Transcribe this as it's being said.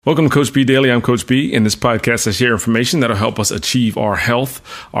Welcome to Coach B Daily. I'm Coach B. In this podcast, I share information that'll help us achieve our health,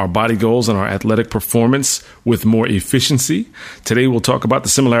 our body goals, and our athletic performance with more efficiency. Today, we'll talk about the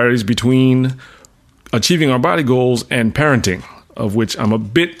similarities between achieving our body goals and parenting, of which I'm a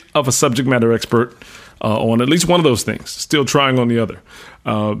bit of a subject matter expert on at least one of those things, still trying on the other.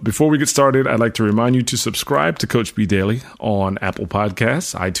 Before we get started, I'd like to remind you to subscribe to Coach B Daily on Apple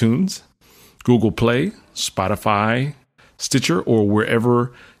Podcasts, iTunes, Google Play, Spotify, Stitcher, or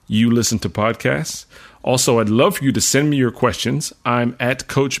wherever you listen to podcasts. Also, I'd love for you to send me your questions. I'm at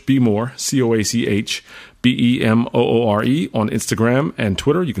Coach B Moore, CoachBemoore on Instagram and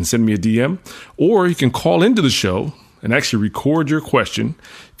Twitter. You can send me a DM, or you can call into the show and actually record your question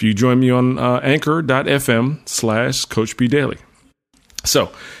if you join me on anchor.fm/Coach B Daily.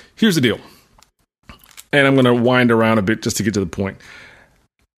 So here's the deal. And I'm going to wind around a bit just to get to the point.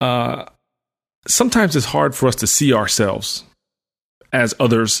 Sometimes it's hard for us to see ourselves as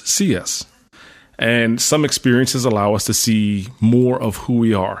others see us. And some experiences allow us to see more of who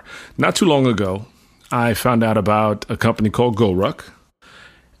we are. Not too long ago, I found out about a company called GoRuck,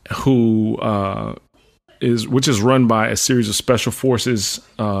 which is run by a series of special forces,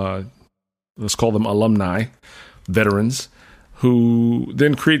 let's call them alumni, veterans, who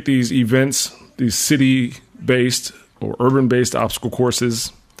then create these events, these city-based or urban-based obstacle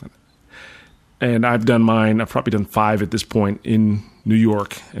courses. And I've done mine. I've probably done 5 at this point in New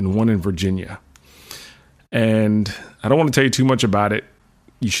York and 1 in Virginia. And I don't want to tell you too much about it.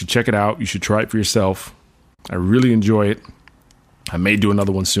 You should check it out. You should try it for yourself. I really enjoy it. I may do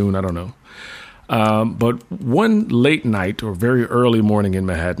another one soon. I don't know. But one late night or very early morning in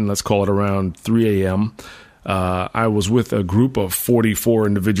Manhattan, let's call it around 3 a.m., I was with a group of 44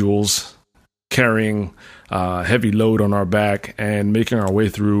 individuals carrying heavy load on our back and making our way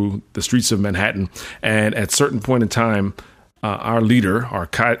through the streets of Manhattan. And at a certain point in time, our leader, our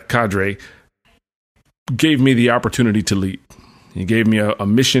cadre, gave me the opportunity to lead. He gave me a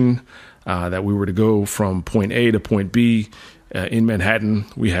mission that we were to go from point A to point B in Manhattan.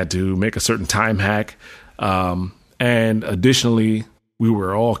 We had to make a certain time hack. And additionally, we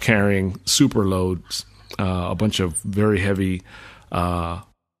were all carrying super loads, a bunch of very heavy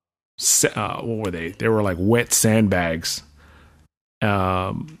what were they? They were like wet sandbags,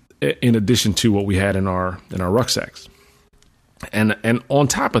 in addition to what we had in our rucksacks. And on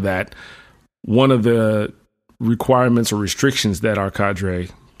top of that, one of the requirements or restrictions that our cadre,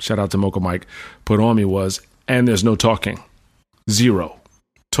 shout out to Mocha Mike, put on me was, and there's no talking, 0,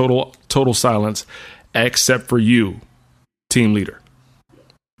 total silence, except for you, team leader.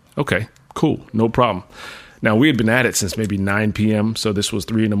 Okay, cool, no problem. Now, we had been at it since maybe 9 p.m., so this was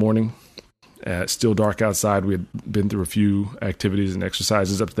 3 in the morning. It's still dark outside. We had been through a few activities and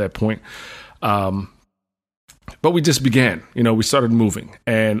exercises up to that point. But we just began. We started moving,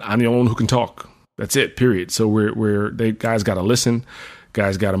 and I'm the only one who can talk. That's it, period. So guys got to listen,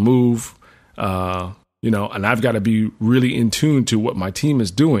 guys got to move, and I've got to be really in tune to what my team is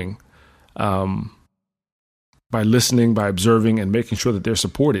doing by listening, by observing, and making sure that they're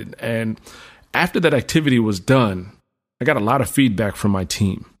supported. And after that activity was done, I got a lot of feedback from my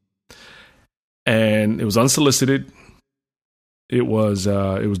team, and it was unsolicited. It was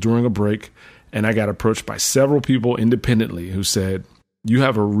during a break, and I got approached by several people independently who said,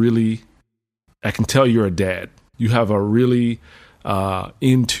 I can tell you're a dad. You have a really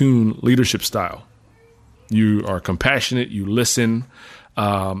in tune leadership style. You are compassionate, you listen,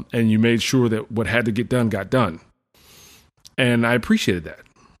 and you made sure that what had to get done got done. And I appreciated that.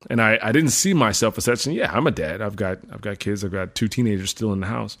 And I didn't see myself as such. And yeah, I'm a dad. I've got kids. I've got 2 teenagers still in the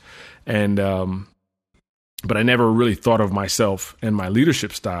house. And but I never really thought of myself and my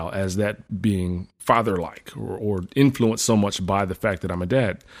leadership style as that being father-like or influenced so much by the fact that I'm a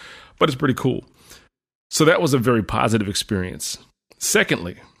dad. But it's pretty cool. So that was a very positive experience.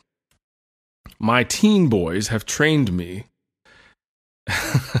 Secondly, my teen boys have trained me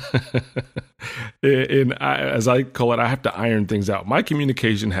as I call it, I have to iron things out. My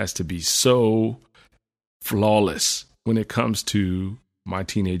communication has to be so flawless when it comes to my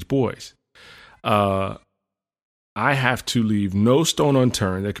teenage boys. I have to leave no stone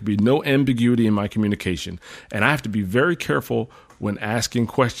unturned. There could be no ambiguity in my communication. And I have to be very careful when asking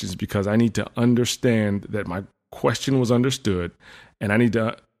questions because I need to understand that my question was understood, and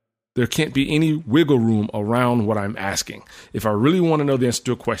there can't be any wiggle room around what I'm asking. If I really want to know the answer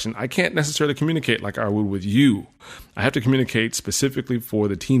to a question, I can't necessarily communicate like I would with you. I have to communicate specifically for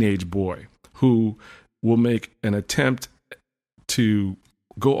the teenage boy who will make an attempt to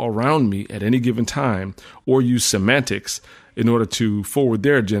go around me at any given time or use semantics in order to forward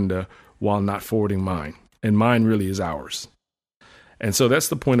their agenda while not forwarding mine. And mine really is ours. And so that's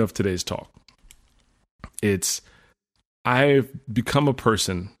the point of today's talk. I've become a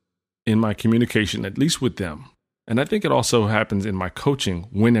person in my communication, at least with them. And I think it also happens in my coaching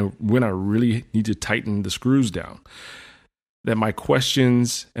when I really need to tighten the screws down, that my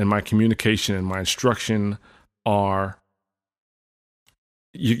questions and my communication and my instruction are,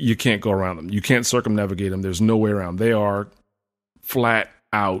 you can't go around them. You can't circumnavigate them. There's no way around. They are flat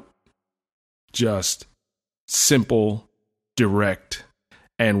out, just simple, direct,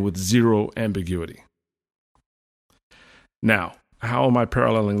 and with zero ambiguity. Now, how am I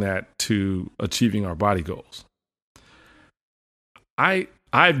paralleling that to achieving our body goals?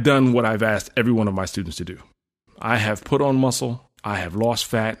 I've done what I've asked every one of my students to do. I have put on muscle. I have lost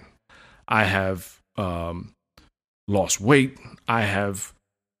fat. I have lost weight. I have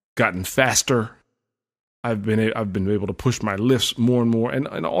gotten faster. I've been able to push my lifts more and more, and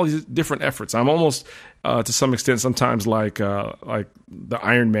all these different efforts. I'm almost, to some extent, sometimes like the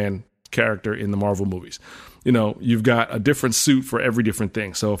Iron Man character in the Marvel movies. You've got a different suit for every different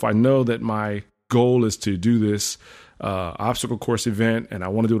thing. So if I know that my goal is to do this obstacle course event and I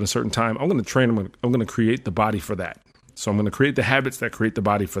want to do it in a certain time, I'm going to train. I'm going to create the body for that. So I'm going to create the habits that create the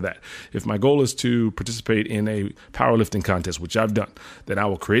body for that. If my goal is to participate in a powerlifting contest, which I've done, then I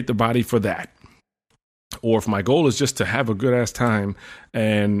will create the body for that. Or if my goal is just to have a good ass time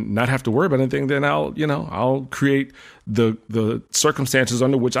and not have to worry about anything, then I'll create the circumstances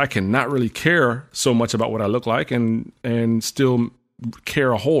under which I can not really care so much about what I look like and still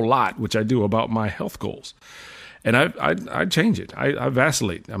care a whole lot, which I do, about my health goals. And I change it. I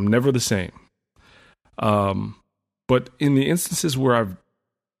vacillate. I'm never the same. But in the instances where I've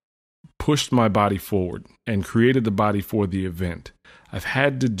pushed my body forward and created the body for the event, I've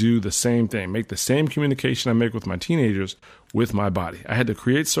had to do the same thing, make the same communication I make with my teenagers with my body. I had to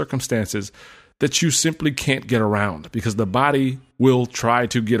create circumstances that you simply can't get around because the body will try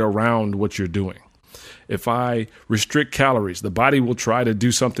to get around what you're doing. If I restrict calories, the body will try to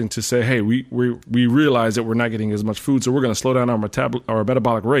do something to say, hey, we realize that we're not getting as much food, so we're going to slow down our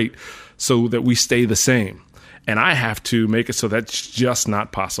metabolic rate so that we stay the same. And I have to make it so that's just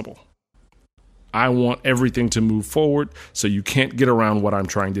not possible. I want everything to move forward, so you can't get around what I'm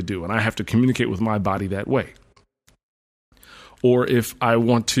trying to do. And I have to communicate with my body that way. Or if I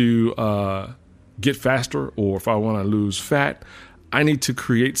want to get faster, or if I want to lose fat, I need to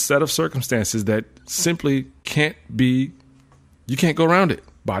create a set of circumstances that simply you can't go around it,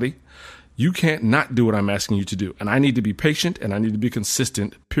 body. You can't not do what I'm asking you to do. And I need to be patient and I need to be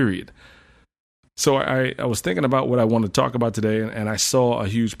consistent, period. So I was thinking about what I want to talk about today, and I saw a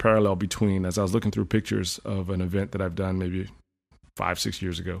huge parallel between, as I was looking through pictures of an event that I've done maybe 5-6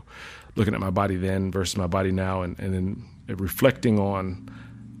 years ago, looking at my body then versus my body now, and then reflecting on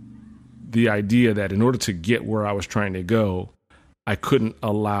the idea that in order to get where I was trying to go, I couldn't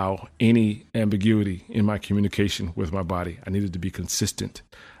allow any ambiguity in my communication with my body. I needed to be consistent.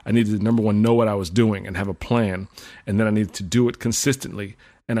 I needed to, number one, know what I was doing and have a plan, and then I needed to do it consistently.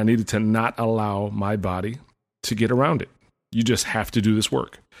 And I needed to not allow my body to get around it. You just have to do this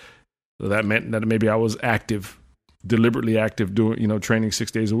work. So that meant that maybe I was deliberately active, doing, training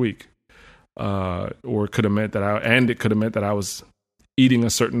 6 days a week. Or it could have meant that I was eating a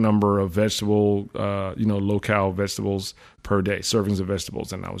certain number of low-cal vegetables per day, servings of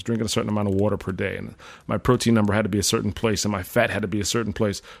vegetables. And I was drinking a certain amount of water per day. And my protein number had to be a certain place and my fat had to be a certain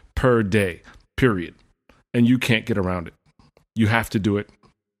place per day, period. And you can't get around it. You have to do it.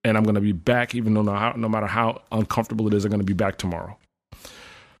 And I'm going to be back, even though no matter how uncomfortable it is, I'm going to be back tomorrow.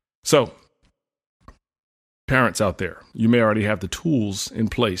 So, parents out there, you may already have the tools in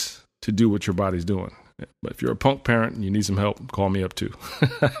place to do what your body's doing. But if you're a punk parent and you need some help, call me up too.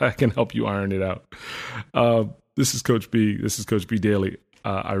 I can help you iron it out. This is Coach B. This is Coach B Daily.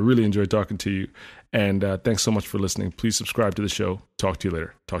 I really enjoyed talking to you. And thanks so much for listening. Please subscribe to the show. Talk to you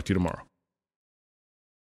later. Talk to you tomorrow.